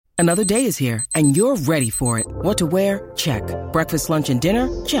Another day is here, and you're ready for it. What to wear? Check. Breakfast, lunch, and dinner?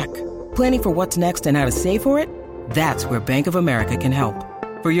 Check. Planning for what's next and how to save for it? That's where Bank of America can help.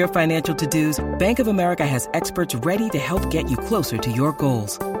 For your financial to-dos, Bank of America has experts ready to help get you closer to your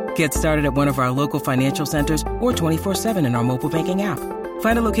goals. Get started at one of our local financial centers or 24/7 in our mobile banking app.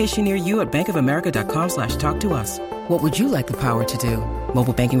 Find a location near you at bankofamerica.com/talktous. What would you like the power to do?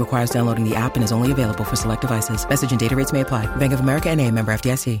 Mobile banking requires downloading the app and is only available for select devices. Message and data rates may apply. Bank of America N.A., member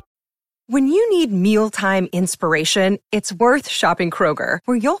FDIC. When you need mealtime inspiration, it's worth shopping Kroger,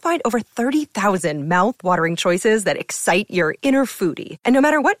 where you'll find over 30,000 mouth-watering choices that excite your inner foodie. And no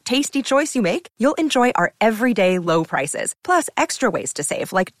matter what tasty choice you make, you'll enjoy our everyday low prices, plus extra ways to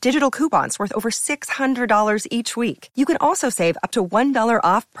save, like digital coupons worth over $600 each week. You can also save up to $1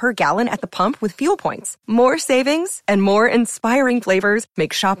 off per gallon at the pump with fuel points. More savings and more inspiring flavors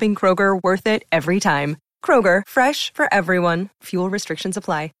make shopping Kroger worth it every time. Kroger, fresh for everyone. Fuel restrictions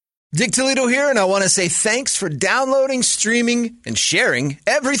apply. Dick Toledo here, and I want to say thanks for downloading, streaming, and sharing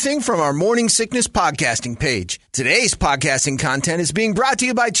everything from our Morning Sickness podcasting page. Today's podcasting content is being brought to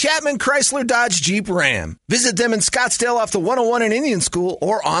you by Chapman Chrysler Dodge Jeep Ram. Visit them in Scottsdale off the 101 in Indian School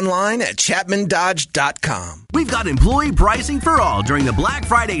or online at ChapmanDodge.com. We've got employee pricing for all during the Black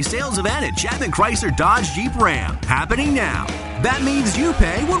Friday sales event at Chapman Chrysler Dodge Jeep Ram, happening now. That means you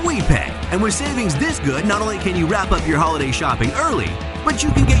pay what we pay. And with savings this good, not only can you wrap up your holiday shopping early, but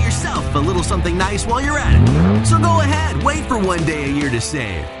you can get yourself a little something nice while you're at it. So go ahead, wait for one day a year to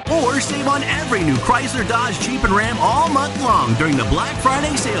save. Or save on every new Chrysler, Dodge, Jeep, and Ram all month long during the Black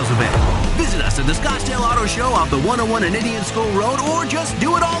Friday sales event. Visit us at the Scottsdale Auto Show off the 101 and Indian School Road, or just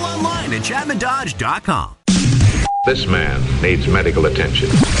do it all online at ChapmanDodge.com. This man needs medical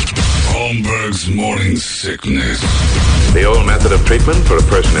attention. Holmberg's Morning Sickness. The old method of treatment for a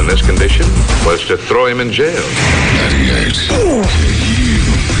person in this condition was to throw him in jail. 98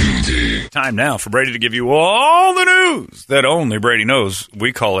 KUPD. Time now for Brady to give you all the news that only Brady knows.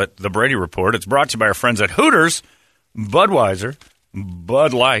 We call it the Brady Report. It's brought to you by our friends at Hooters, Budweiser,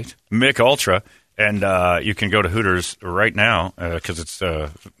 Bud Light, Mick Ultra, and you can go to Hooters right now because it's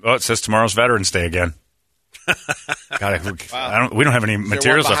it says tomorrow's Veterans Day again. God, we don't have any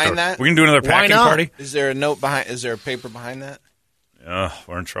materials left. That? We can do another packing party. Is there a note behind? Is there a paper behind that?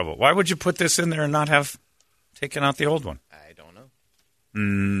 We're in trouble. Why would you put this in there and not have taken out the old one? I don't know.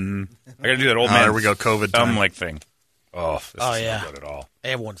 I got to do that old man. There we go. COVID time. Like thing. This is not good at all.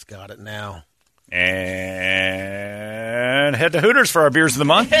 Everyone's got it now. And head to Hooters for our beers of the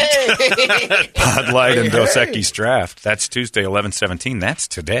month. Bud Light and Dos Equis Draft. That's Tuesday, 11/17. That's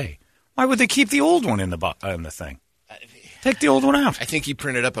today. Why would they keep the old one in the thing? Take the old one out. I think he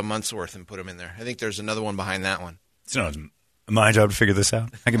printed up a month's worth and put them in there. I think there's another one behind that one. It's my job to figure this out.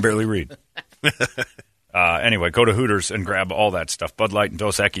 I can barely read. Anyway, go to Hooters and grab all that stuff. Bud Light and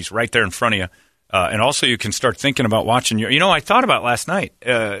Dos Equis right there in front of you. And also you can start thinking about watching I thought about last night.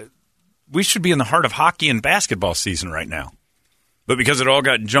 We should be in the heart of hockey and basketball season right now. But because it all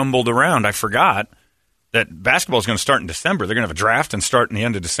got jumbled around, I forgot that basketball is going to start in December. They're going to have a draft and start in the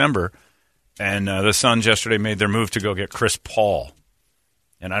end of December. And the Suns yesterday made their move to go get Chris Paul.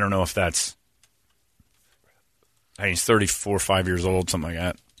 And I don't know if that's he's 34, 5 years old, something like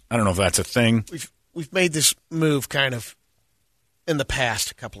that. I don't know if that's a thing. We've made this move kind of in the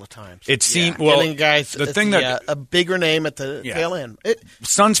past a couple of times. It seemed getting guys that a bigger name at the tail end.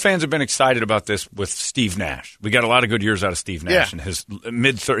 Suns fans have been excited about this with Steve Nash. We got a lot of good years out of Steve Nash in his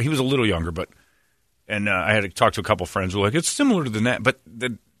mid-30s. He was a little younger, but I had to talk to a couple of friends who were like, it's similar to the Nash,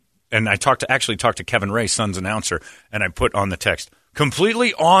 and I actually talked to Kevin Ray, Suns announcer, and I put on the text,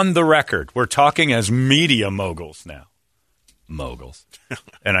 completely on the record, we're talking as media moguls now. Moguls.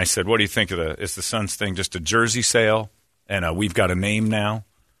 And I said, what do you think is the Suns thing just a jersey sale? And we've got a name now,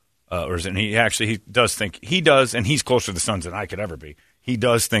 or is it? And he does think and he's closer to the Suns than I could ever be. He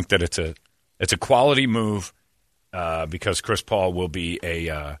does think that it's a quality move because Chris Paul will be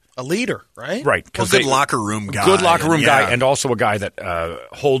a leader, right? Right, good locker room guy, guy, and also a guy that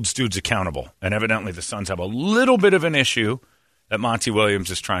holds dudes accountable. And evidently, the Suns have a little bit of an issue that Monty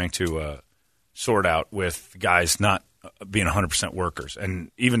Williams is trying to sort out with guys not being 100% workers. And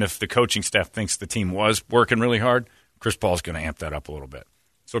even if the coaching staff thinks the team was working really hard, Chris Paul's going to amp that up a little bit.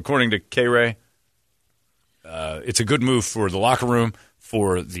 So according to K-Ray, it's a good move for the locker room,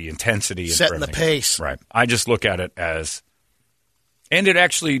 for the intensity. Setting the pace. Right. I just look at it as – and it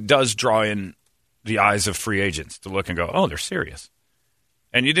actually does draw in the eyes of free agents to look and go, oh, they're serious.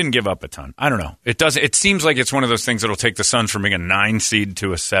 And you didn't give up a ton. I don't know. It does. It seems like it's one of those things that will take the Suns from being a 9 seed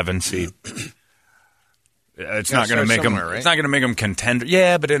to a 7 seed. It's not going to make them. Right? It's not going to make them contender.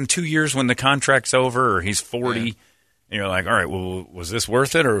 Yeah, but in 2 years when the contract's over, or he's 40, And you're like, all right, well, was this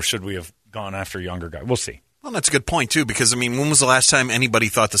worth it, or should we have gone after a younger guy? We'll see. Well, that's a good point, too, because, I mean, when was the last time anybody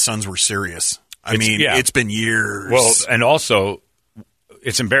thought the Suns were serious? It's been years. Well, and also,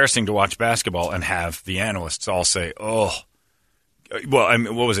 it's embarrassing to watch basketball and have the analysts all say, oh, well, I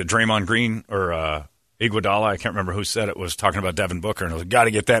mean, what was it, Draymond Green or Iguodala? I can't remember who said it, was talking about Devin Booker, and it was, got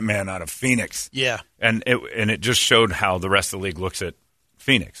to get that man out of Phoenix. Yeah. And it just showed how the rest of the league looks at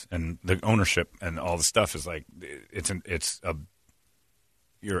Phoenix, and the ownership and all the stuff is like, it's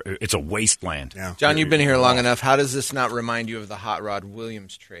a wasteland. Yeah. John, you've been here long enough. How does this not remind you of the Hot Rod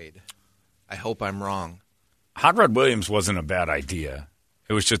Williams trade? I hope I'm wrong. Hot Rod Williams wasn't a bad idea.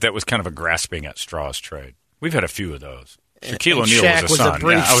 It was just that was kind of a grasping at straws trade. We've had a few of those. Shaquille O'Neal was a Sun.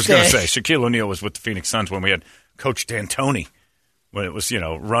 I was going to say Shaquille O'Neal was with the Phoenix Suns when we had Coach D'Antoni, when it was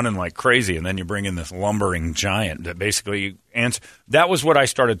running like crazy, and then you bring in this lumbering giant that basically answers. That was what I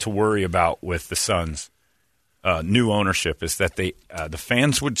started to worry about with the Suns. New ownership is that the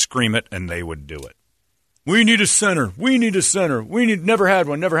fans would scream it and they would do it. We need a center. We need a center. Never had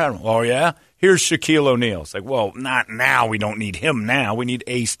one. Oh, yeah? Here's Shaquille O'Neal. It's like, well, not now. We don't need him now. We need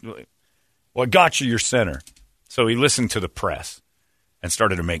Ace. Well, I got you your center. So he listened to the press and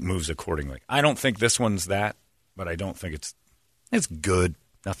started to make moves accordingly. I don't think this one's that, but I don't think it's good.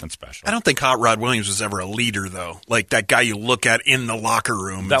 Nothing special. I don't think Hot Rod Williams was ever a leader, though. Like that guy you look at in the locker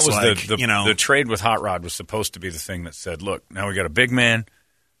room. That was like, the trade with Hot Rod was supposed to be the thing that said, look, now we got a big man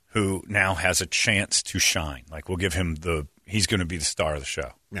who now has a chance to shine. Like, we'll give him he's going to be the star of the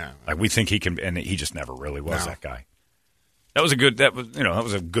show. Yeah. Like, we think he can, and he just never really was that guy. That was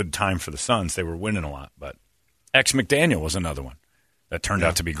a good time for the Suns. They were winning a lot, but McDaniel was another one that turned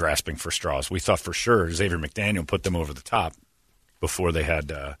out to be grasping for straws. We thought for sure Xavier McDaniel put them over the top before they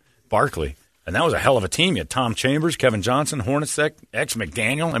had Barkley, and that was a hell of a team. You had Tom Chambers, Kevin Johnson, Hornacek,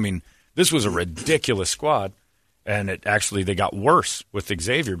 McDaniel. I mean, this was a ridiculous squad. And they got worse with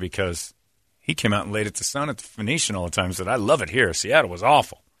Xavier because he came out and laid it to Sun at the Phoenician all the time and said, I love it here. Seattle was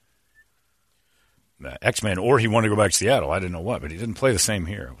awful. X-Man, or he wanted to go back to Seattle. I didn't know what, but he didn't play the same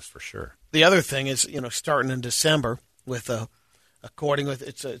here, it was for sure. The other thing is, starting in December with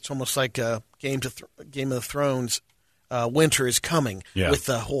it's almost like Game of Thrones. Winter is coming with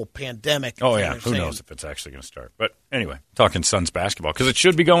the whole pandemic. Oh, yeah. Who knows if it's actually going to start. But anyway, talking Suns basketball, because it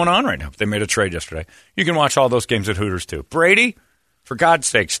should be going on right now. They made a trade yesterday. You can watch all those games at Hooters, too. Brady, for God's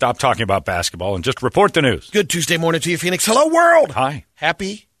sake, stop talking about basketball and just report the news. Good Tuesday morning to you, Phoenix. Hello, world. Hi.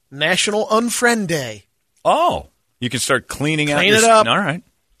 Happy National Unfriend Day. Oh, you can start clean it up. All right.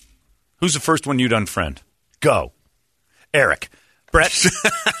 Who's the first one you'd unfriend? Go. Eric. Brett?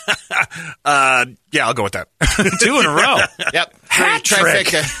 Yeah, I'll go with that. 2 in a row. Yep. Hat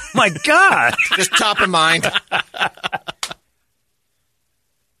trick. My God. Just top of mind.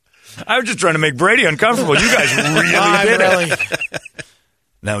 I was just trying to make Brady uncomfortable. You guys really did it.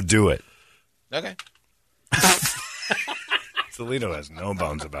 Now do it. Okay. Toledo has no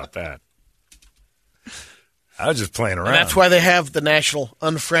bones about that. I was just playing around. And that's why they have the National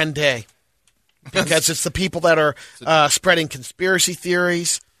Unfriend Day. Because it's the people that are spreading conspiracy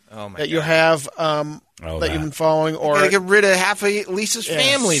theories that you have that you've been following. Or got to get rid of half of Lisa's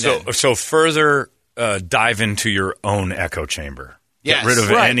family. So further dive into your own echo chamber. Get rid of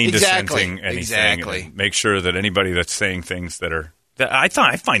any dissenting anything. Exactly. And make sure that anybody that's saying things that are I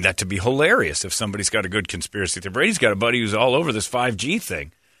find that to be hilarious if somebody's got a good conspiracy theory. Brady's got a buddy who's all over this 5G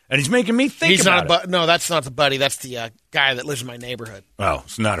thing. And he's making me think about it. No, that's not the buddy. That's the guy that lives in my neighborhood. Oh,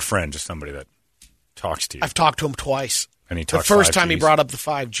 it's not a friend, just somebody that talks to you. I've talked to him twice. And he talks the first 5Gs. time he brought up the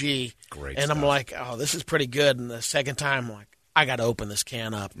 5G. Great and stuff. I'm like, oh, this is pretty good. And the second time, I'm like, I got to open this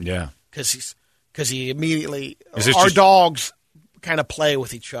can up. Yeah. Because he immediately our dogs kind of play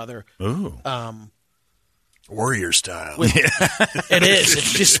with each other. Ooh. Warrior style. It is.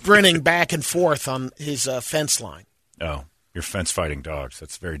 It's just sprinting back and forth on his fence line. Oh, you're fence-fighting dogs.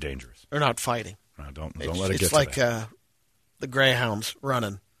 That's very dangerous. They're not fighting. No, don't let it get to that. It's like the greyhounds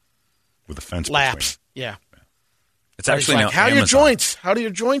running. With a fence laps. Between. Yeah. It's actually like, now how Amazon. do your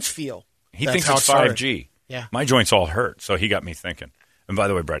joints feel? He That's thinks how it's it 5G. Yeah. My joints all hurt, so he got me thinking. And by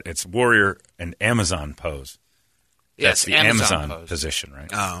the way, Brett, it's Warrior and Amazon pose. Yes, That's the Amazon position, right?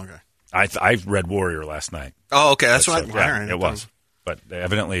 Oh, okay. I read Warrior last night. Oh, okay. That's what it was. But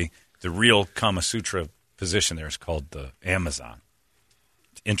evidently, the real Kama Sutra position there is called the Amazon.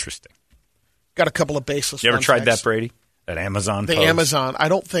 It's interesting. Got a couple of baseless. You ever tried facts. that, Brady? That Amazon The pose? Amazon. I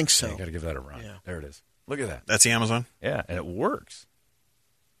don't think so. You got to give that a run. Yeah. There it is. Look at that. That's the Amazon? Yeah, and it works.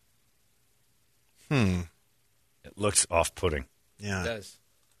 It looks off-putting. Yeah. It does.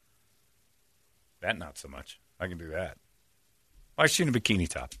 That not so much. I can do that. Why is she in a bikini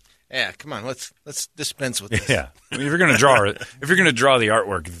top? Yeah, come on. Let's dispense with this. Yeah. I mean, if you're going to draw the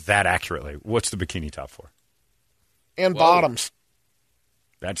artwork that accurately, what's the bikini top for? And bottoms.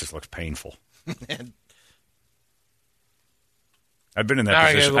 That just looks painful. I've been in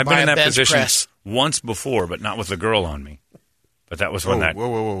that position. I've been in that position once before, but not with a girl on me. But that was when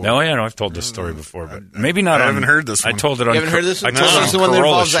Whoa. No, I've told this story before, but maybe not. I haven't heard this one. I told it on. You haven't heard this one? I told This is the one that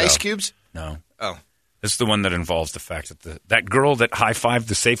involves ice show. cubes? No. Oh. This is the one that involves the fact that that girl that high-fived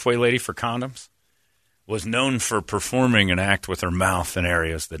the Safeway lady for condoms was known for performing an act with her mouth in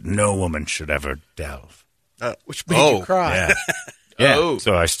areas that no woman should ever delve. Which made you cry. Yeah. Yeah.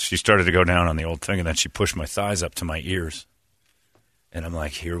 So she started to go down on the old thing, and then she pushed my thighs up to my ears. And I'm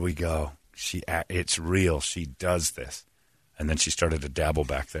like, here we go. It's real. She does this. And then she started to dabble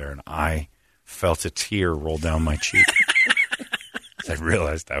back there, and I felt a tear roll down my cheek. I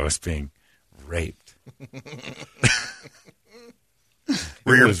realized I was being raped.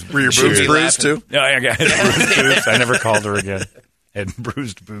 Were your boobs bruised too? No, I got bruised boobs. I never called her again. Had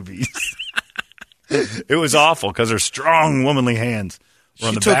bruised boobies. It was awful because her strong, womanly hands were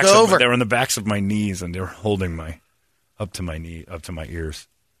on the backs. They were on the backs of my knees, and they were holding up to my ears.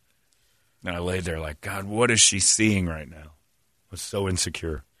 And I laid there like, God, what is she seeing right now? I was so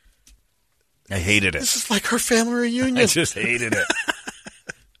insecure. I hated it. This is like her family reunion. I just hated it.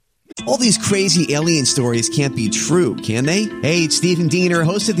 All these crazy alien stories can't be true, can they? Hey, it's Stephen Diener,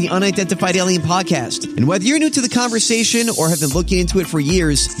 host of the Unidentified Alien Podcast. And whether you're new to the conversation or have been looking into it for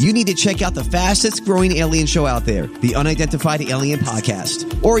years, you need to check out the fastest growing alien show out there, the Unidentified Alien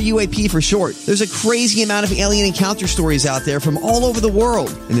Podcast, or UAP for short. There's a crazy amount of alien encounter stories out there from all over the world.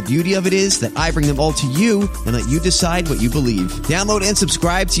 And the beauty of it is that I bring them all to you and let you decide what you believe. Download and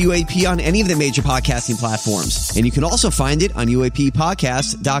subscribe to UAP on any of the major podcasting platforms. And you can also find it on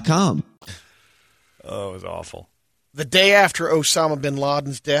UAPpodcast.com. Oh, it was awful. The day after Osama bin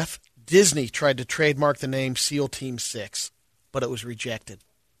Laden's death, Disney tried to trademark the name SEAL Team 6, but it was rejected.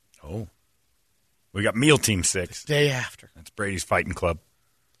 Oh. We got Meal Team 6. The day after. That's Brady's Fighting Club.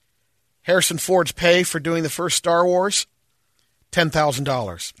 Harrison Ford's pay for doing the first Star Wars,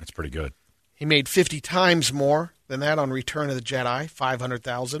 $10,000. That's pretty good. He made 50 times more than that on Return of the Jedi,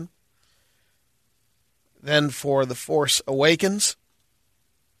 $500,000. Then for The Force Awakens,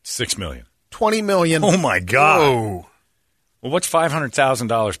 $6 million. $20 million. Oh, my God. Whoa. Well, what's $500,000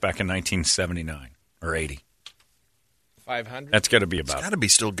 back in 1979 or 80? 500. That's got to be about. It's got to be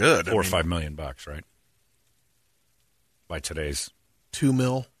still good. $4 or $5 million, right? By today's $2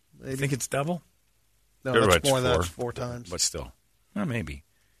 million. Maybe. I think it's double. No, that's more than 4 times. But still, well, maybe.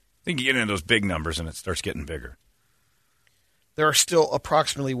 I think you get into those big numbers and it starts getting bigger. There are still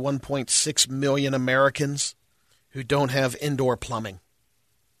approximately 1.6 million Americans who don't have indoor plumbing.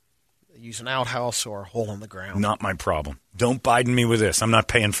 They use an outhouse or a hole in the ground. Not my problem. Don't Biden me with this. I'm not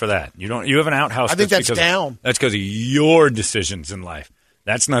paying for that. You have an outhouse. I think that's down. That's because of your decisions in life.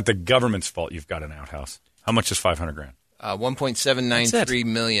 That's not the government's fault. You've got an outhouse. How much is $500,000? $1.793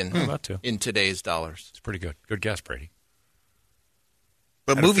 million about to. in today's dollars. It's pretty good. Good guess, Brady.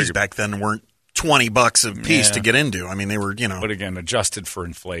 But movies back then weren't $20 a piece to get into. I mean, they were, But again, adjusted for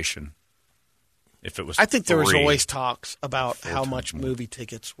inflation. If it was, I think there was always talks about how much movie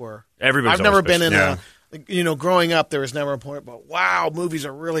tickets were. I've never been in a. Growing up, there was never a point about wow, movies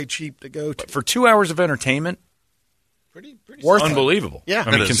are really cheap to go to. But for 2 hours of entertainment, pretty worth unbelievable. Yeah, I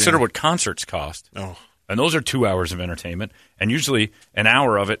mean, consider what concerts cost. Oh, and those are 2 hours of entertainment, and usually an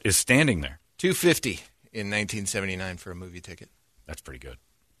hour of it is standing there. $250 in 1979 for a movie ticket. That's pretty good.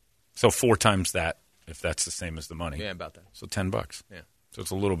 So 4 times that, if that's the same as the money. Yeah, about that. So $10. Yeah. So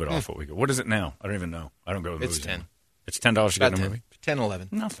it's a little bit off what we go. What is it now? I don't even know. I don't go to movies. It's 10. Anymore. It's $10 to get in a movie? 10, 11.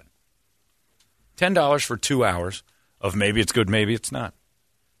 Nothing. $10 for 2 hours of maybe it's good, maybe it's not.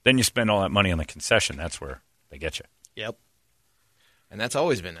 Then you spend all that money on the concession. That's where they get you. Yep. And that's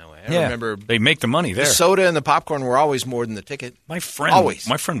always been that way. I remember they make the money there. The soda and the popcorn were always more than the ticket. My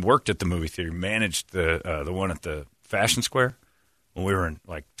friend worked at the movie theater, managed the one at the Fashion Square when we were in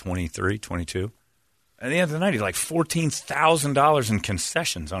like 23, 22. At the end of the night, he had like $14,000 in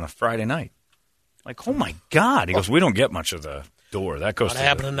concessions on a Friday night. Like, oh my God! He goes, we don't get much of the door. That goes. What's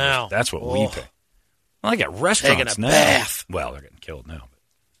happening now? That's what we pay. Well, I got restaurants now. Bath. Well, they're getting killed now.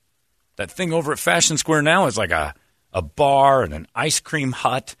 But that thing over at Fashion Square now is like a bar and an ice cream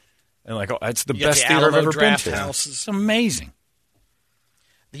hut, and like it's the best theater I've ever been to. Houses. It's amazing.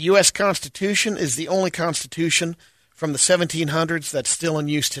 The U.S. Constitution is the only constitution from the 1700s that's still in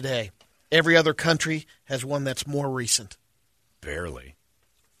use today. Every other country has one that's more recent. Barely.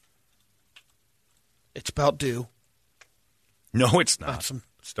 It's about due. No, it's not. Some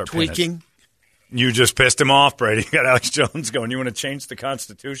Start tweaking. You just pissed him off, Brady. You got Alex Jones going, you want to change the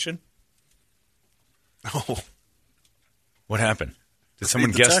Constitution? Oh. What happened? Did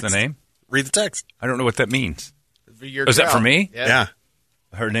someone guess the name? Read the text. I don't know what that means. Is that for me? Yeah.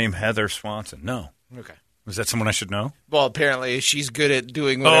 Her name, Heather Swanson. No. Okay. Was that someone I should know? Well, apparently she's good at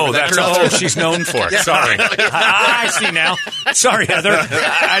doing whatever that's all she's known for. Sorry. I see now. Sorry, Heather.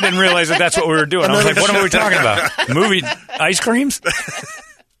 I didn't realize that's what we were doing. I was like, what are we talking about? Movie ice creams?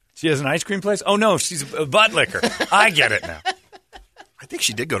 She has an ice cream place? Oh, no, she's a butt licker. I get it now. I think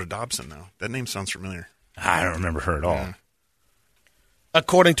she did go to Dobson, though. That name sounds familiar. I don't remember her at all. Yeah.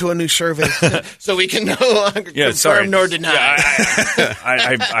 According to a new survey. So we can no longer confirm nor deny. Yeah,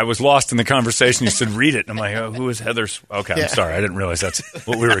 I was lost in the conversation. You said, read it. And I'm like, oh, who is Heather? Okay, I'm sorry. I didn't realize that's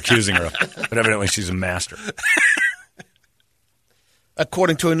what we were accusing her of. But evidently she's a master.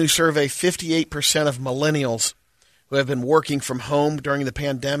 According to a new survey, 58% of millennials who have been working from home during the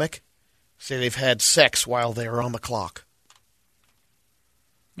pandemic say they've had sex while they are on the clock.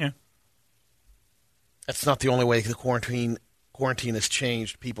 Yeah. That's not the only way the quarantine has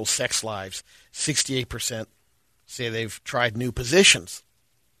changed people's sex lives. 68% say they've tried new positions.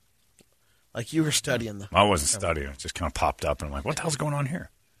 Like you were studying them. I wasn't studying. It just kind of popped up, and I'm like, what the hell's going on here?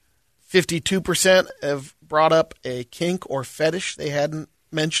 52% have brought up a kink or fetish they hadn't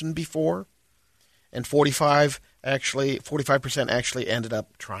mentioned before. And 45% actually ended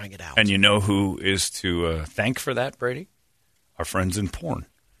up trying it out. And you know who is to thank for that, Brady? Our friends in porn.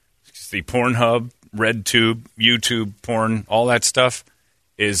 It's the Pornhub, RedTube, YouTube porn, all that stuff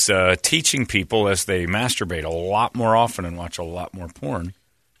is teaching people as they masturbate a lot more often and watch a lot more porn,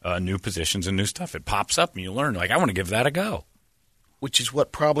 new positions and new stuff. It pops up and you learn, like, I want to give that a go. Which is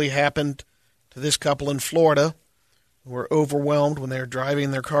what probably happened to this couple in Florida who were overwhelmed when they were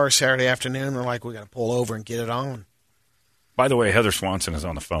driving their car Saturday afternoon. They're like, we got to pull over and get it on. By the way, Heather Swanson is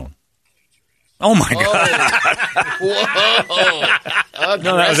on the phone. Oh, my God. Whoa.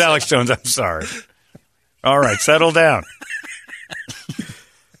 No, that was Alex Jones. I'm sorry. All right, settle down.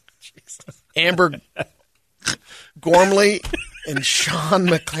 Amber Gormley and Sean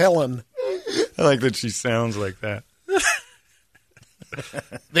McClellan. I like that she sounds like that.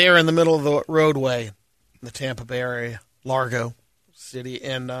 They are in the middle of the roadway in the Tampa Bay area, Largo City,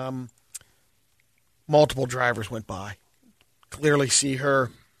 and multiple drivers went by. Clearly see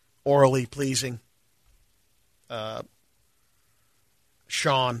her orally pleasing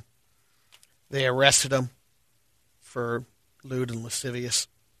Sean. They arrested him for lewd and lascivious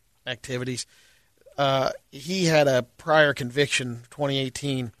activities. He had a prior conviction,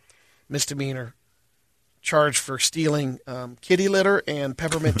 2018 misdemeanor, charged for stealing kitty litter and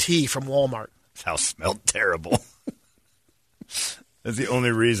peppermint tea from Walmart. This house smelled terrible. That's the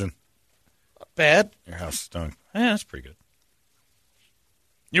only reason. Bad? Your house stunk. Yeah, that's pretty good.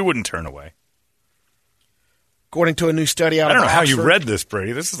 You wouldn't turn away. According to a new study out of I don't know how Oxford, you read this,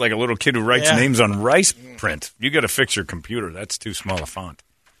 Brady. This is like a little kid who writes names on rice print. You got to fix your computer. That's too small a font.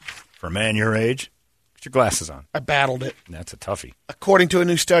 For a man your age, put your glasses on. I battled it. That's a toughie. According to a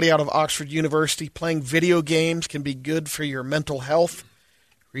new study out of Oxford University, playing video games can be good for your mental health.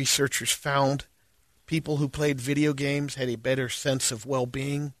 Researchers found people who played video games had a better sense of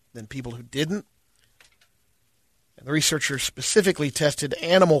well-being than people who didn't. And the researchers specifically tested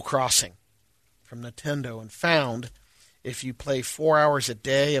Animal Crossing from Nintendo and found if you play 4 hours a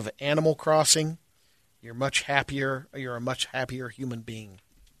day of Animal Crossing, you're much happier. You're a much happier human being.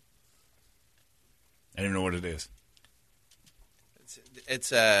 I don't know what it is.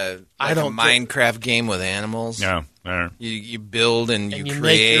 It's a Minecraft game with animals. Yeah, you build and you create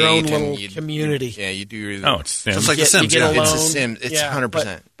make your own and little community. You do your. Oh, it's Sims. It's like The Sims. You get It's a Sim. It's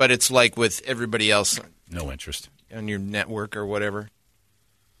 100%. But it's like with everybody else. No interest on your network or whatever.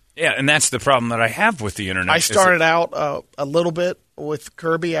 Yeah, and that's the problem that I have with the internet. I started out a little bit with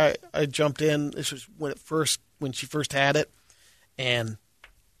Kirby. I jumped in. This was when she first had it, and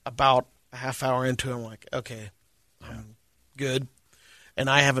about a half hour into it, I'm like, okay, I'm good. And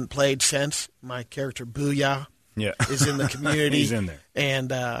I haven't played since. My character Booyah is in the community. He's in there,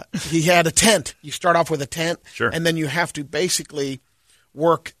 and he had a tent. You start off with a tent, and then you have to basically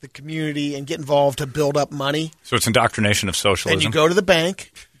work the community and get involved to build up money. So it's indoctrination of socialism. And you go to the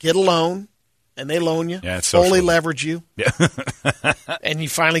bank, get a loan, and they loan you. Yeah, it's fully socialism. leverage you. Yeah. And you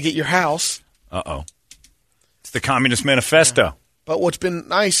finally get your house. Uh-oh. It's the Communist Manifesto. Yeah. But what's been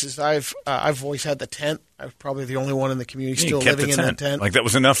nice is I've always had the tent. I was probably the only one in the community still living in the tent. Like that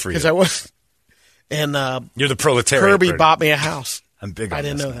was enough for you. Because I was. And you're the proletariat. Kirby bought me a house. I'm big on I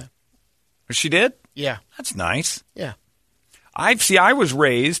didn't know that. She did? Yeah. That's nice. Yeah. I was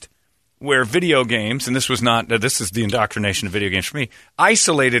raised where video games, and this is the indoctrination of video games for me,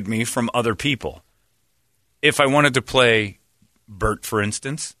 isolated me from other people. If I wanted to play Bert, for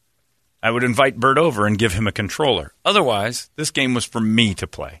instance, I would invite Bert over and give him a controller. Otherwise, this game was for me to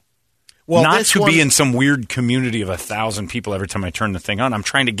play. Well, not to be in some weird community of 1,000 people every time I turn the thing on. I'm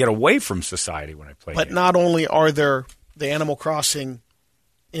trying to get away from society when I play games. But not only are there the Animal Crossing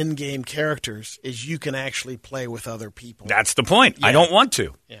in-game characters, is you can actually play with other people. That's the point. Yeah. I don't want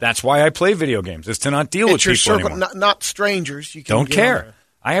to. Yeah. That's why I play video games, is to not deal with people anymore. Not strangers. You can don't care.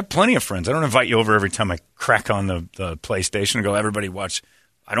 I have plenty of friends. I don't invite you over every time I crack on the PlayStation and go, everybody watch.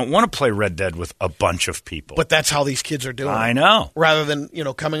 I don't want to play Red Dead with a bunch of people. But that's how these kids are doing it. I know. Rather than,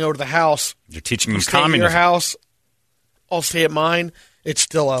 coming over to the house. You're teaching them communism. Stay at your house, I'll stay at mine. It's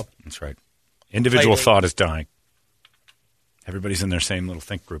still up. That's right. Individual thought is dying. Everybody's in their same little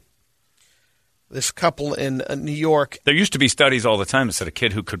think group. This couple in New York. There used to be studies all the time that said a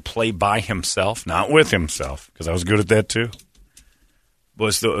kid who could play by himself, not with himself, because I was good at that too,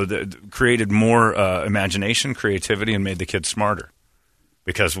 was created more imagination, creativity, and made the kid smarter.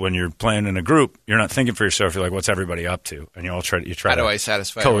 Because when you're playing in a group, you're not thinking for yourself. You're like, what's everybody up to? And you try how do I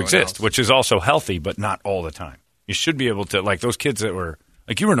satisfy coexist, which is also healthy, but not all the time. You should be able to, like those kids that were,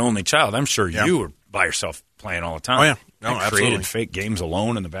 like you were an only child. I'm sure you were by yourself playing all the time. Oh, yeah. No, I created fake games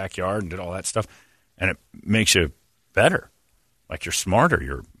alone in the backyard and did all that stuff. And it makes you better. Like you're smarter.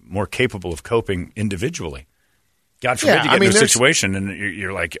 You're more capable of coping individually. God forbid you get into a situation and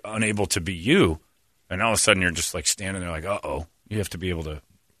you're like unable to be you. And all of a sudden you're just like standing there like, uh-oh. You have to be able to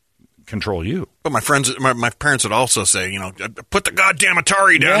control you. But my parents would also say, put the goddamn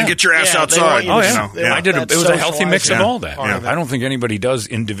Atari down and get your ass outside. I did. It was a healthy mix of all that. Yeah. I don't think anybody does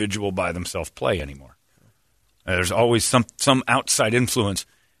individual by themselves play anymore. There's always some outside influence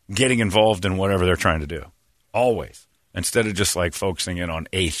getting involved in whatever they're trying to do. Always. Instead of just like focusing in on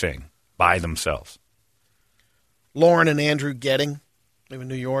a thing by themselves. Lauren and Andrew Getting live in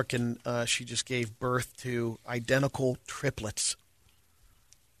New York, and she just gave birth to identical triplets.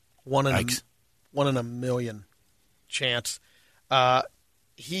 One in a million chance.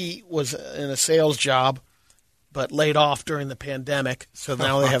 He was in a sales job, but laid off during the pandemic, so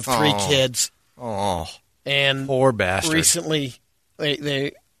now they have 3 kids. Oh, and poor bastard. Recently,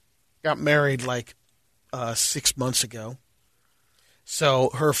 they got married like 6 months ago.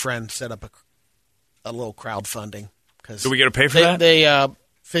 So her friend set up a little crowdfunding. Do we get to pay for that? They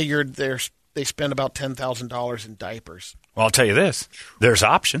figured they spend about $10,000 in diapers. Well, I'll tell you this. There's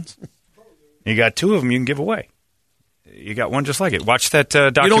options. You got 2 of them you can give away. You got one just like it. Watch that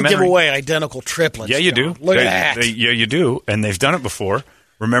documentary. You don't give away identical triplets. Yeah, you do. Look at that. Yeah, you do. And they've done it before.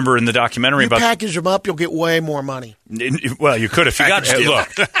 Remember in the documentary you package them up, you'll get way more money. Well, you could if you got look.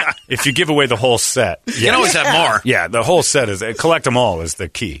 If you give away the whole set, you can always have more. Yeah, the whole set is collect them all is the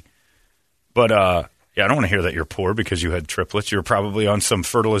key. But I don't want to hear that you're poor because you had triplets. You're probably on some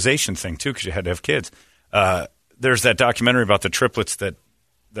fertilization thing too because you had to have kids. There's that documentary about the triplets that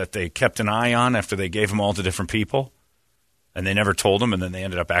they kept an eye on after they gave them all to different people. And they never told them, and then they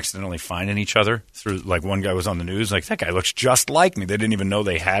ended up accidentally finding each other through. Like one guy was on the news, like that guy looks just like me. They didn't even know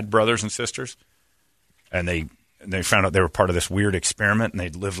they had brothers and sisters, and they found out they were part of this weird experiment, and they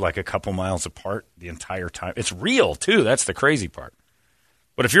lived like a couple miles apart the entire time. It's real too. That's the crazy part.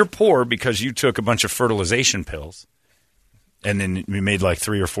 But if you're poor because you took a bunch of fertilization pills, and then you made like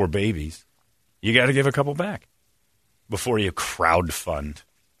 3 or 4 babies, you got to give a couple back before you crowdfund.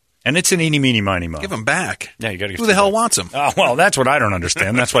 And it's an eeny, meeny, miny, mo. Give them back. Yeah, you got to. Who the hell wants them? Well, that's what I don't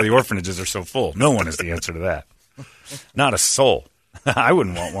understand. That's why the orphanages are so full. No one is the answer to that. Not a soul. I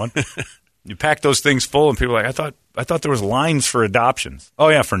wouldn't want one. You pack those things full, and people are like, I thought there was lines for adoptions. Oh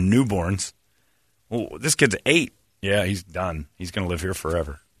yeah, for newborns. Oh, this kid's 8. Yeah, he's done. He's going to live here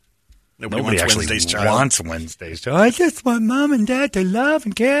forever. Nobody actually wants Wednesdays. I just want mom and dad to love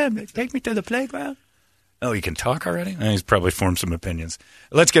and care and take me to the playground. Oh, he can talk already? He's probably formed some opinions.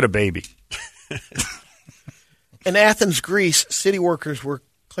 Let's get a baby. In Athens, Greece, city workers were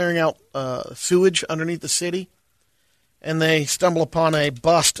clearing out sewage underneath the city, and they stumble upon a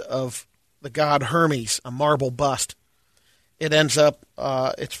bust of the god Hermes, a marble bust. It ends up,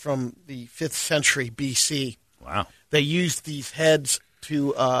 it's from the 5th century BC. Wow. They used these heads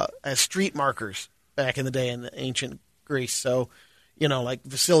as street markers back in the day in the ancient Greece. So, like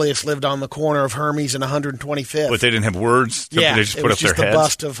Vasilius lived on the corner of Hermes and 125th. But they didn't have words? Yeah, they just it put was up their just heads? the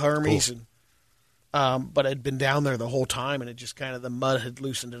bust of Hermes. Cool. And, but it had been down there the whole time, and it just kind of, the mud had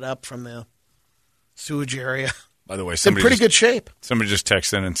loosened it up from the sewage area. By the way, it's in pretty good shape. Somebody just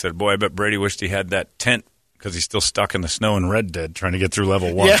texted in and said, boy, I bet Brady wished he had that tent because he's still stuck in the snow in Red Dead trying to get through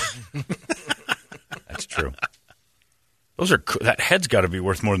level 1. Yeah. That's true. That head's got to be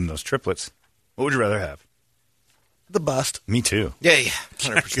worth more than those triplets. What would you rather have? The bust. Me too. Yeah,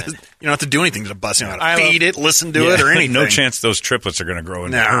 100%. You don't have to do anything to the bust. You don't have to feed it, listen to it, or anything. No chance those triplets are going to grow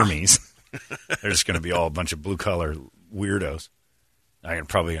into Hermes. They're just going to be all a bunch of blue-collar weirdos.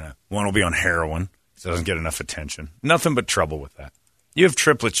 One will be on heroin, so it doesn't get enough attention. Nothing but trouble with that. You have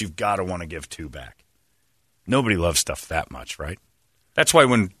triplets, you've got to want to give 2 back. Nobody loves stuff that much, right? That's why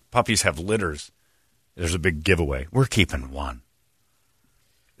when puppies have litters, there's a big giveaway. We're keeping 1.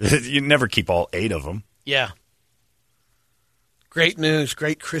 You never keep all 8 of them. Yeah. Great news,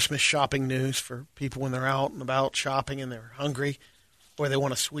 great Christmas shopping news for people when they're out and about shopping and they're hungry or they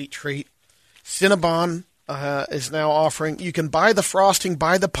want a sweet treat. Cinnabon is now offering, you can buy the frosting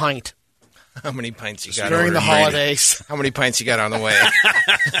by the pint. How many pints you got during the holidays? How many pints you got on the way?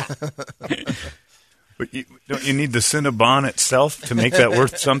 But don't you need the Cinnabon itself to make that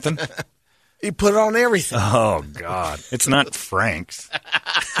worth something? You put it on everything. Oh, God. It's not Frank's.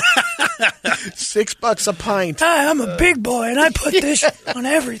 $6 a pint. Hi, I'm a big boy, and I put this on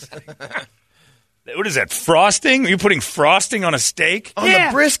everything. What is that, frosting? Are you putting frosting on a steak? On the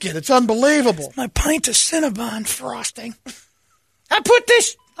brisket. It's unbelievable. It's my pint of Cinnabon frosting. I put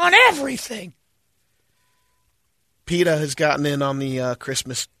this on everything. PETA has gotten in on the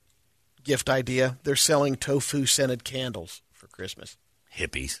Christmas gift idea. They're selling tofu-scented candles for Christmas.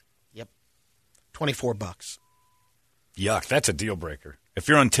 Hippies. Yep. $24. Yuck, that's a deal breaker. If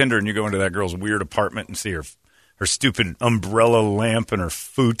you're on Tinder and you go into that girl's weird apartment and see her stupid umbrella lamp and her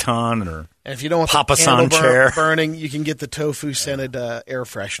futon and her if you don't want Papasan chair burning, you can get the tofu-scented air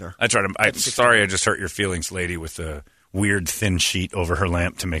freshener. That's right. I'm sorry I just hurt your feelings, lady, with the weird thin sheet over her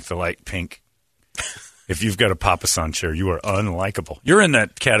lamp to make the light pink. If you've got a Papasan chair, you are unlikable. You're in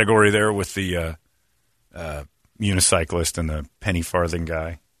that category there with the unicyclist and the penny farthing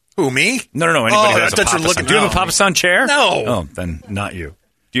guy. Who, me? No. Anybody who has a Papasan. Do you have a Papasan chair? No. Oh, then not you.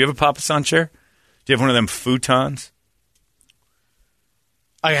 Do you have a Papasan chair? Do you have one of them futons?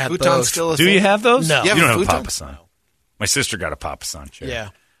 I have those. Still Do you have those? No. You don't have a Papasan. My sister got a Papasan chair. Yeah.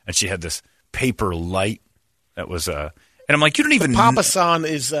 And she had this paper light that was and I'm like, you don't even Papasan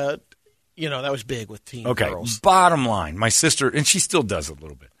is that was big with teen girls. Bottom line, my sister, and she still does it a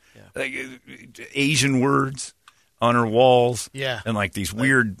little bit. Yeah. Like, Asian words on her walls. Yeah. And like these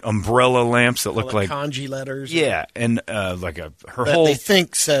weird umbrella lamps that look like kanji letters. Yeah, and like her that whole they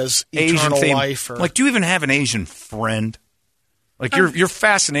think says eternal Asian life. Or, like, do you even have an Asian friend? Like your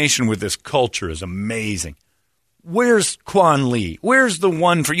fascination with this culture is amazing. Where's Quan Lee? Where's the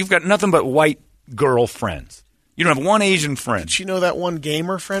one for you've got nothing but white girl friends? You don't have one Asian friend. Did you know that one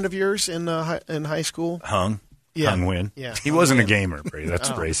gamer friend of yours in high school? Hung Win. Yeah, he wasn't a gamer, Brady. That's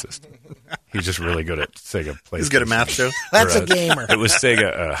racist. He was just really good at Sega PlayStation. He's good at math show. That's a gamer. It was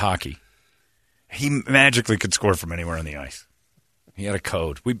Sega hockey. He magically could score from anywhere on the ice. He had a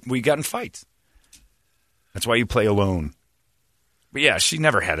code. We got in fights. That's why you play alone. But yeah, she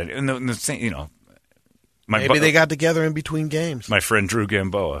never had it. And the same, maybe they got together in between games. My friend Drew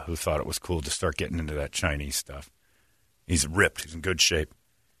Gamboa, who thought it was cool to start getting into that Chinese stuff. He's ripped. He's in good shape.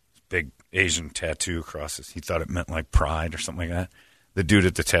 Big Asian tattoo across his. He thought it meant like pride or something like that. The dude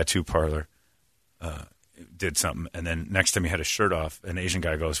at the tattoo parlor did something, and then next time he had his shirt off, an Asian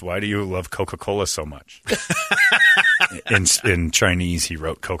guy goes, "Why do you love Coca-Cola so much?" in Chinese, he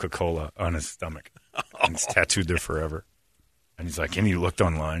wrote Coca-Cola on his stomach, and it's tattooed there forever. And he's like, and he looked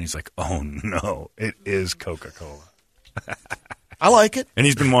online. He's like, "Oh no, it is Coca-Cola." I like it. And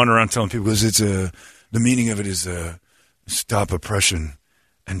he's been wandering around telling people, because the meaning of it is stop oppression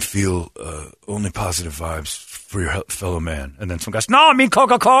and feel only positive vibes for your fellow man. And then some guy goes, "No, I mean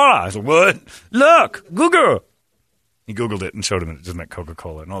Coca-Cola." I said, "What? Look, Google." He Googled it and showed him it just meant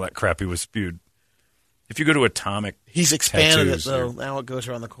Coca-Cola, and all that crap he was spewed. If you go to Atomic, he's expanded it though. Now it goes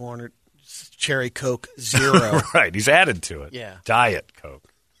around the corner. Cherry Coke Zero. Right, he's added to it. Yeah, Diet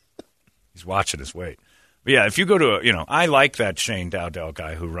Coke. He's watching his weight. But yeah, if you go to I like that Shane Dowdell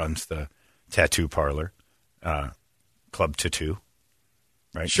guy who runs the tattoo parlor, Club Tattoo.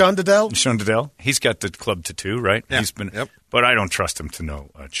 Right, Sean Dodell. He's got the Club Tattoo, right? Yeah. He's been, but I don't trust him to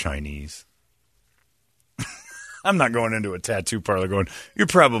know Chinese. I'm not going into a tattoo parlor going, "You're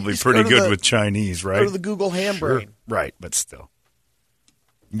probably pretty good with Chinese, right?" Go to the Google Ham Brain. Right, but still.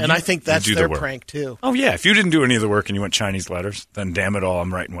 And I think that's their prank, too. Oh, yeah. If you didn't do any of the work and you went Chinese letters, then damn it all,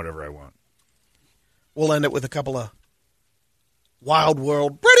 I'm writing whatever I want. We'll end it with a couple of Wild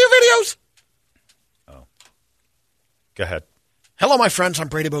World radio videos. Oh. Go ahead. Hello, my friends. I'm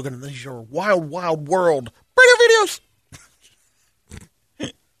Brady Bogan, and this is your Wild World radio videos.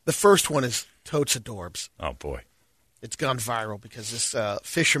 The first one is Totes Adorbs. Oh, boy. It's gone viral because this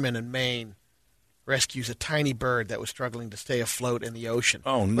fisherman in Maine rescues a tiny bird that was struggling to stay afloat in the ocean.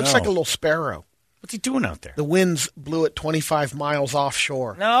 Oh, no. Looks like a little sparrow. What's he doing out there? The winds blew it 25 miles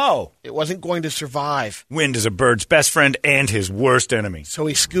offshore. No. It wasn't going to survive. Wind is a bird's best friend and his worst enemy. So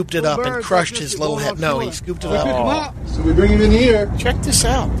he scooped it up and crushed his little head. No, he scooped it up. So we bring him in here. Check this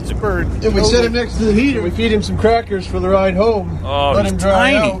out. This bird. And we set him next to the heater. We feed him some crackers for the ride home. Oh, Let he's him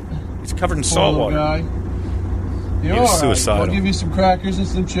dry tiny. out. He's covered in salt water. Guy. You're He's all right. suicidal. We'll give you some crackers and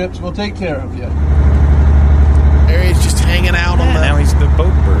some chips. We'll take care of you. There he's just hanging out on now he's the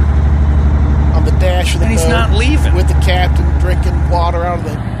boat bird. On the dash of the And he's boat not leaving. with the captain drinking water out of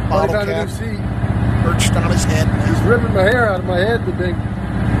the I bottle found a cap, new seat. perched on his head. He's ripping my hair out of my head, the big.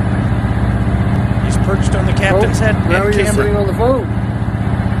 He's perched on the captain's head. Now and he's camera. sitting on the phone.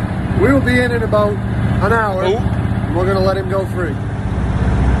 We will be in about an hour. And we're going to let him go free.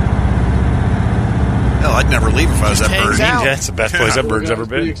 Hell, I'd never leave if I was that hangs bird. out. Yeah, it's the best place that bird's ever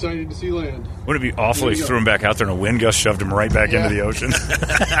Be been. excited to see land. Wouldn't it be awful if he threw him back out there and a wind gust shoved him right back into the ocean?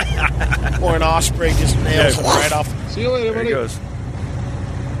 Or an osprey just nails him right off. See you later, There buddy. he goes.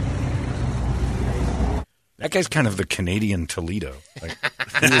 That guy's kind of the Canadian Toledo. Like,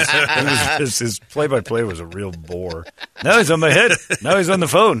 his play-by-play was a real bore. Now he's on my head. Now he's on the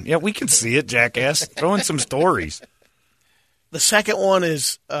phone. Yeah, we can see it, jackass. Throw in some stories. The second one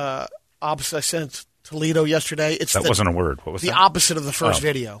is opposite. I sent Toledo yesterday. It's That wasn't a word. What was the that? opposite of the first Oh.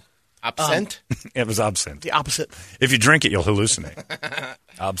 video. Absent? It was absinthe. The opposite. If you drink it, you'll hallucinate.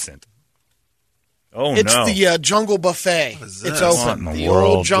 Absinthe. Oh, It's no. the Jungle Buffet. It's What open. in The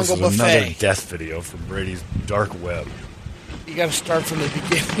world? old Jungle This is another Buffet. death video from Brady's dark web. You got to start from the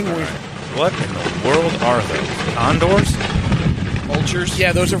beginning. What in the world are those? Condors? Vultures?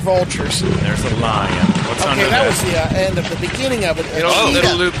 Yeah, those are vultures. There's a lion. What's under Okay, that was the end of the beginning of it.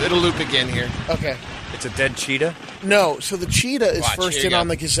 It'll loop again here. Okay. It's a dead cheetah? No, so the cheetah is Watch, first here you in go. on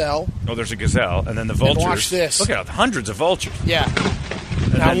the gazelle. Oh, there's a gazelle. And then the vultures. watch this. Look at hundreds of vultures. Yeah.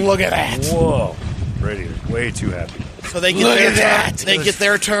 And Now then- look at that. Whoa. Brady is way too happy. So they get Look their at that. turn. They get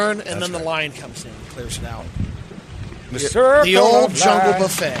their turn, and then the lion comes in and clears it out. The The old Jungle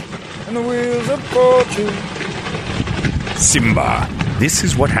Buffet. And the wheels of fortune. Simba. This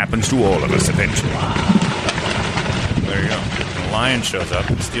is what happens to all of us eventually. There you go. And the lion shows up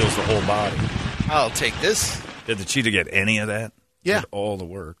and steals the whole body. I'll take this. Did the cheetah get any of that? Yeah. Did all the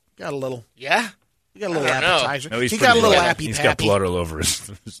work. Got a little. Yeah? You got a little I don't know. appetizer. No, he's he got a pretty little bloody. happy He's pappy. got blood all over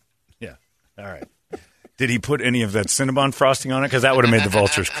his. Yeah. All right. Did he put any of that Cinnabon frosting on it? Because that would have made the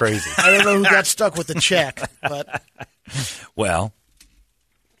vultures crazy. I don't know who got stuck with the check, but Well,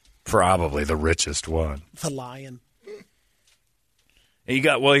 probably the richest one. the lion. He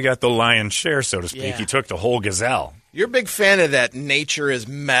got the lion's share, so to speak. Yeah. He took the whole gazelle. You're a big fan of that Nature is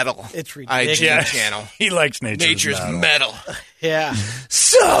Metal It's ridiculous. IG channel. He likes Nature's metal. Yeah.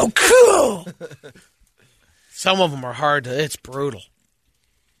 So cool. Some of them are hard to. It's brutal.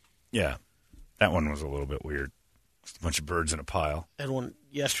 Yeah, that one was a little bit weird. Just a bunch of birds in a pile. And when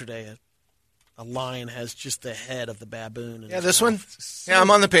yesterday, a lion has just the head of the baboon. In Yeah, his this mouth. one. Yeah,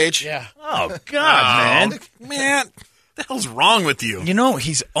 I'm on the page. Yeah. Oh God, man! Man, what the hell's wrong with you? You know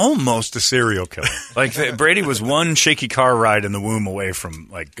he's almost a serial killer. Like Brady was one shaky car ride in the womb away from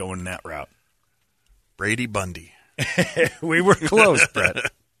like going that route. Brady Bundy. We were close, Brett.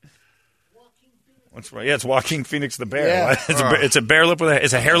 What's right? Yeah, it's Joaquin Phoenix the bear. Yeah. It's a bear lip with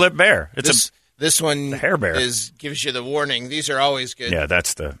it's a hair lip bear. It's This one the hair bear. gives you the warning. These are always good. yeah,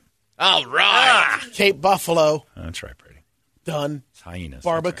 that's the All right. Cape Buffalo. that's right, Brady. Done. It's hyenas.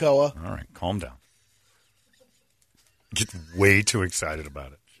 Barbacoa. All right, calm down. Get way too excited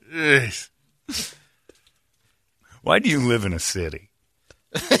about it. Jeez. Why do you live in a city?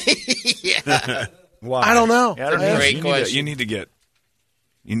 Yeah. Why? I don't know. Yeah, I don't That's a know. great You question. need to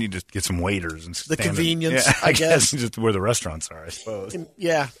get some waiters and The stand in- convenience, yeah, I guess. just where the restaurants are, I suppose.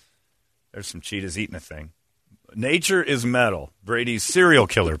 Yeah. There's some cheetahs eating a thing. Nature is metal. Brady's serial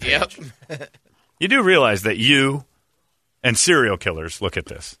killer page. Yep. You do realize that you and serial killers look at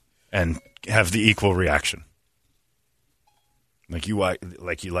this and have the equal reaction. Like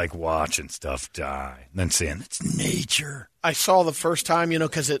you like watching stuff die and then saying it's nature. I saw the first time,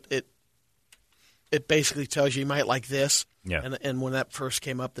 because it basically tells you might like this. Yeah. And when that first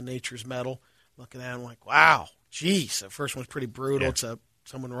came up, the Nature's Metal, looking at it, I'm like, wow, geez. The first one's pretty brutal. Yeah. It's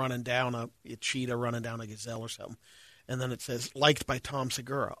someone running down a cheetah running down a gazelle or something. And then it says, liked by Tom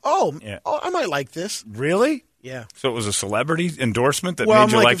Segura. Oh, I might like this. Really? Yeah. So it was a celebrity endorsement that Well,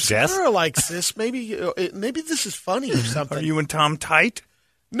 made you I'm like if death? Segura likes this, maybe this is funny or something. Are you and Tom tight?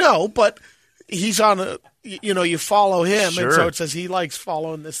 No, but he's on you follow him, Sure. and so it says he likes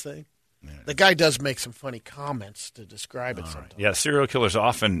following this thing. The guy does make some funny comments to describe it sometimes. Yeah, serial killers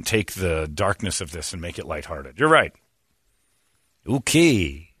often take the darkness of this and make it lighthearted. You're right.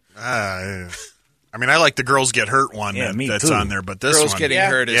 Okay. I like the Girls Get Hurt one that's too. on there, but this Girls one. Getting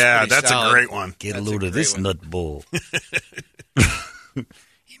Hurt is that's solid. a great one. Get a load of this nut bull.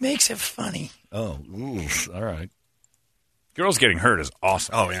 He makes it funny. Oh, ooh, all right. Girls Getting Hurt is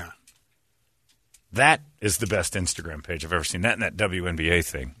awesome. Oh, yeah. That is the best Instagram page I've ever seen. That and that WNBA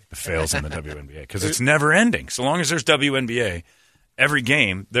thing, the fails in the WNBA, because it's never ending. So long as there's WNBA, every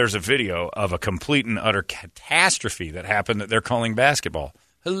game there's a video of a complete and utter catastrophe that happened that they're calling basketball.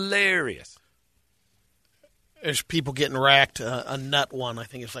 Hilarious. There's people getting racked. A nut one, I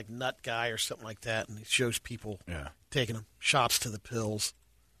think it's like Nut Guy or something like that, and it shows people taking them shots to the pills.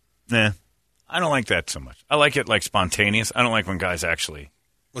 Nah, I don't like that so much. I like it like spontaneous. I don't like when guys actually.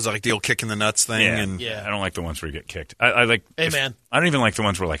 Was it like the old kick in the nuts thing? Yeah. I don't like the ones where you get kicked. I like. Hey, man. I don't even like the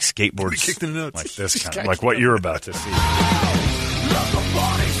ones where like skateboards kicked in the nuts. like this kind of like what you're about to see.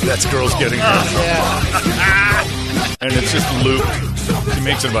 That's Girls Getting Hurt. And it's just looped. He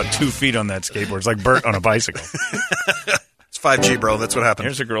makes it about 2 feet on that skateboard. It's like Bert on a bicycle. It's 5G, bro. That's what happened.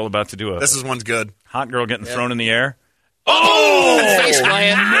 Here's a girl about to do This one's good. Hot girl getting thrown in the air. Oh! Face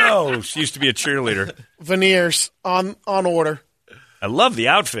plant. No, she used to be a cheerleader. Veneers on order. I love the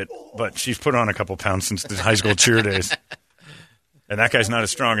outfit, but she's put on a couple pounds since the high school cheer days. And that guy's not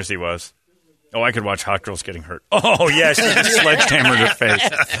as strong as he was. Oh, I could watch Hot Girls Getting Hurt. Oh, yeah, she sledgehammered her face.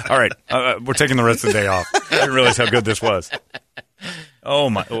 All right, we're taking the rest of the day off. I didn't realize how good this was. Oh,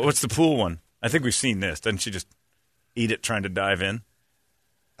 my. What's the pool one? I think we've seen this. Doesn't she just eat it trying to dive in?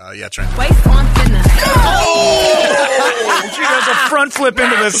 Trying to. Oh! She does a front flip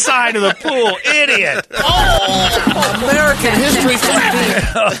into the side of the pool. Idiot. Oh! American history flipping.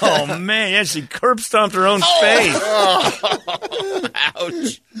 Oh, man. Yeah, she curb stomped her own face.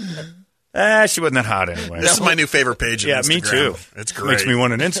 Ouch. She wasn't that hot anyway. This is my new favorite page. Yeah, Instagram. me too. It's great. Makes me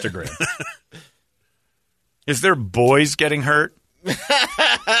want an Instagram. Is there boys getting hurt? No.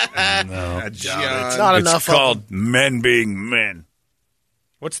 I doubt it. Not It's enough called of them. Men Being Men.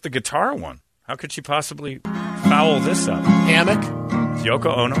 What's the guitar one? How could she possibly foul this up? Hammock.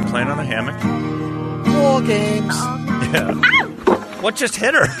 Yoko Ono playing on a hammock. War games. Yeah. What just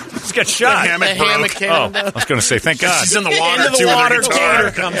hit her? Just got shot. The hammock broke. Oh, I was going to say, thank God. She's in the water, Into the too, water, with her guitar.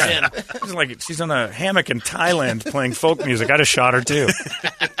 gator comes in. It's like she's on a hammock in Thailand playing folk music. I'd have shot her, too.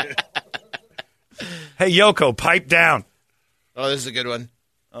 Hey, Yoko, pipe down. Oh, this is a good one.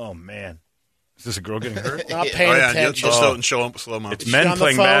 Oh, man. Is this a girl getting hurt? Not paying attention. Just don't show them slow mo. It's men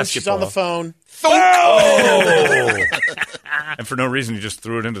playing She's basketball. on the phone. Oh! And for no reason, you just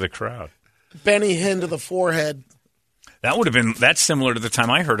threw it into the crowd. Benny Hinn to the forehead. That would have been, that's similar to the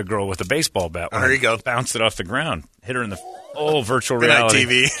time I heard a girl with a baseball bat. There you go. Bounced it off the ground. Hit her in the, virtual Good night, reality.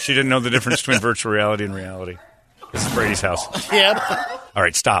 TV. She didn't know the difference between virtual reality and reality. This is Brady's house. Yeah. All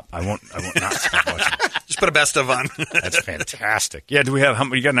right, stop. I won't not stop watching. Just put a best of on. That's fantastic. Yeah, do we have,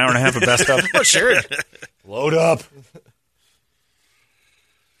 you got an hour and a half of best of? Oh, sure. Load up.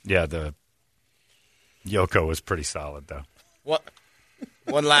 Yeah, the Yoko was pretty solid, though. What?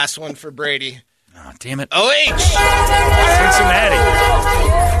 One last one for Brady. Oh, damn it. OH! Cincinnati.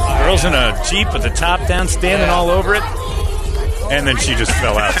 Girl's in a Jeep with the top down, standing all over it. And then she just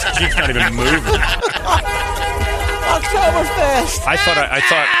fell out. Jeep's not even moving. Oktoberfest. I thought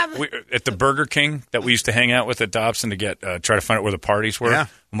at the Burger King that we used to hang out with at Dobson to get try to find out where the parties were. Yeah.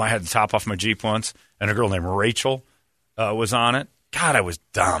 I had the top off my Jeep once, and a girl named Rachel was on it. God, I was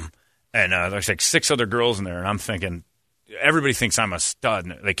dumb. And there's like 6 other girls in there, and I'm thinking, everybody thinks I'm a stud,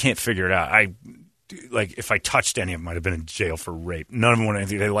 and they can't figure it out. If I touched any of them, I'd have been in jail for rape. None of them wanted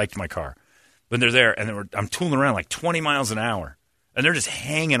anything. They liked my car. But they're there, and I'm tooling around like 20 miles an hour. And they're just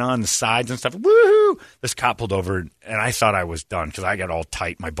hanging on the sides and stuff. Woohoo! This cop pulled over, and I thought I was done because I got all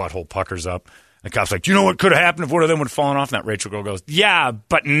tight. My butthole puckers up. And the cop's like, do you know what could have happened if one of them would have fallen off? And that Rachel girl goes, yeah,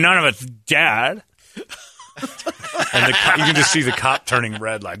 but none of it's dead. And you can just see the cop turning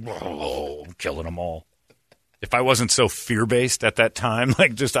red like, whoa, I'm killing them all. If I wasn't so fear-based at that time,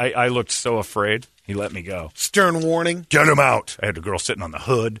 I looked so afraid, he let me go. Stern warning. Get him out. I had a girl sitting on the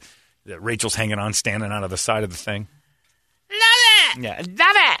hood. Rachel's hanging on, standing out of the side of the thing. Love it! Yeah.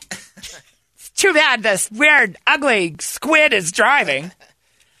 Love it! It's too bad this weird, ugly squid is driving.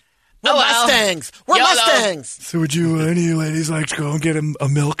 We're Mustangs. We're YOLO. Mustangs. So would any of you ladies like to go and get a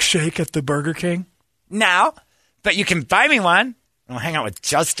milkshake at the Burger King? No, but you can buy me one. I'll hang out with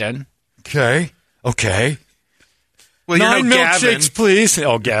Justin. Okay. Well, 9 milkshakes, please.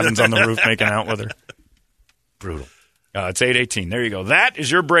 Oh, Gavin's on the roof making out with her. Brutal. It's 8:18. There you go. That is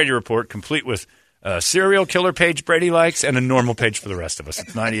your Brady Report, complete with a serial killer page Brady likes, and a normal page for the rest of us.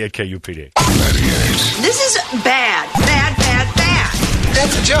 It's 98 KUPD. This is bad. Bad, bad, bad.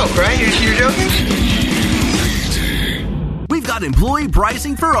 That's a joke, right? You're joking? We've got employee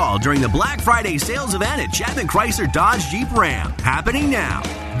pricing for all during the Black Friday sales event at Chapman Chrysler Dodge Jeep Ram, happening now.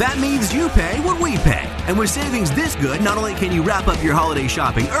 That means you pay what we pay. And with savings this good, not only can you wrap up your holiday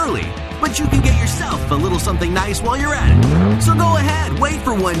shopping early, but you can get yourself a little something nice while you're at it. So go ahead, wait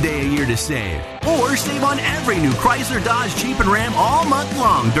for one day a year to save. Or save on every new Chrysler, Dodge, Jeep, and Ram all month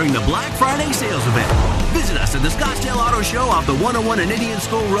long during the Black Friday sales event. Visit us at the Scottsdale Auto Show off the 101 and Indian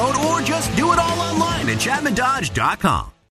School Road, or just do it all online at ChapmanDodge.com.